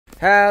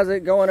How's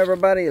it going,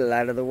 everybody?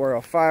 Light of the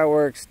World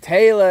Fireworks.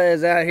 Taylor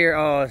is out here.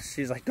 Oh,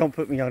 she's like, don't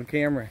put me on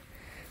camera.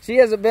 She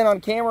hasn't been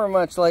on camera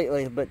much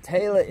lately, but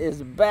Taylor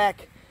is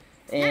back,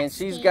 and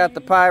she's got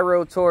the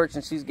pyro torch,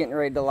 and she's getting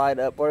ready to light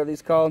up. What are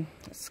these called?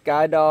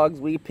 Sky Dogs.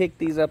 We picked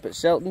these up at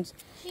Shelton's.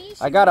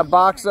 I got a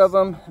box of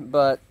them,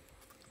 but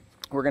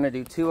we're going to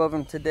do 2 of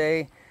them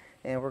today,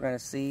 and we're going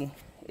to see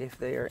if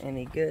they are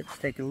any good. Let's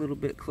take a little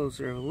bit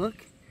closer of a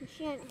look.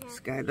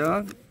 Sky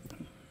Dog.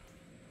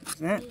 What's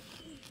that?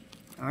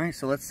 All right,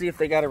 so let's see if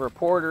they got a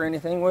report or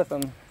anything with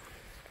them.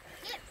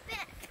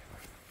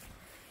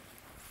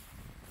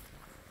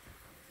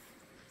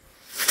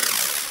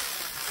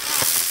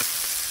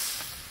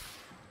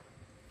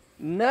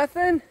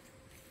 Nothing?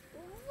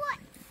 What?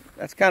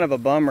 That's kind of a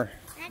bummer.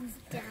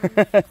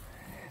 That's dumb.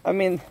 I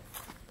mean,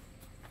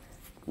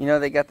 you know,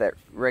 they got that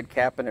red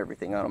cap and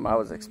everything on them. I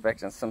was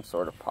expecting some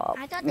sort of pop.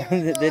 I thought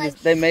they were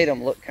they made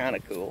them look kind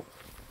of cool.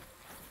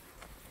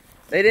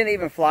 They didn't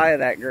even fly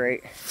that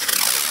great.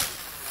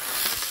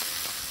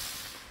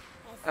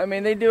 I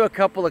mean, they do a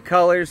couple of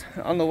colors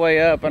on the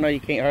way up. I know you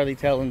can't hardly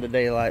tell in the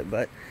daylight,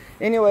 but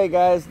anyway,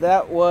 guys,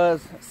 that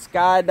was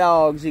Sky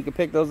Dogs. You can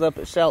pick those up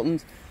at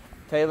Shelton's.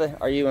 Taylor,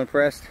 are you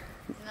impressed?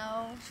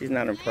 No. She's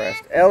not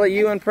impressed. Ella,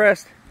 you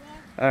impressed?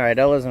 Yeah. All right,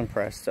 Ella's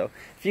impressed. So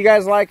if you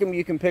guys like them,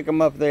 you can pick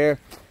them up there.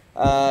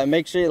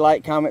 Make sure you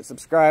like, comment,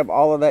 subscribe,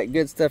 all of that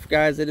good stuff,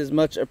 guys. It is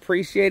much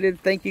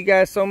appreciated. Thank you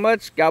guys so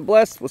much. God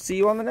bless. We'll see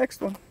you on the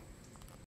next one.